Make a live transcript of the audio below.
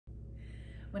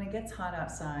when it gets hot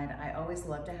outside, I always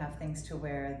love to have things to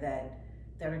wear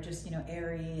that are just, you know,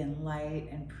 airy and light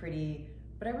and pretty,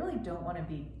 but I really don't want to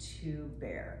be too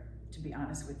bare, to be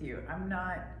honest with you. I'm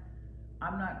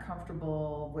not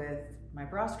comfortable with my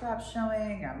bra straps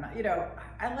showing. I'm not, you know,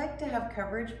 I like to have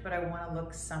coverage, but I want to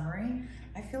look summery.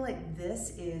 I feel like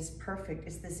this is perfect.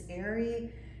 It's this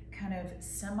airy, kind of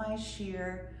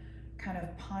semi-sheer kind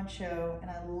of poncho, and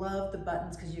I love the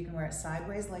buttons because you can wear it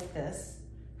sideways like this.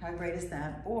 How great is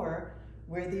that? Or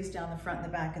wear these down the front and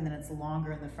the back, and then it's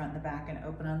longer in the front and the back and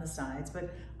open on the sides.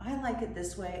 But I like it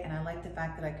this way, and I like the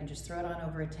fact that I can just throw it on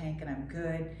over a tank and I'm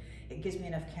good. It gives me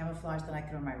enough camouflage that I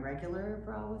can wear my regular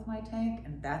bra with my tank,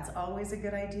 and that's always a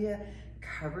good idea.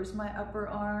 Covers my upper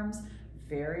arms,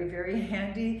 very, very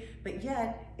handy, but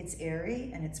yet it's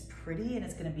airy and it's pretty, and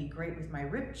it's gonna be great with my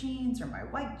ripped jeans or my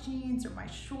white jeans or my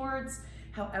shorts,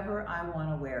 however I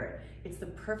wanna wear it. It's the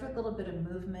perfect little bit of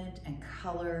movement and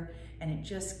color, and it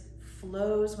just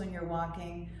flows when you're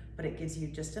walking, but it gives you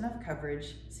just enough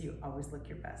coverage so you always look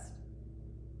your best.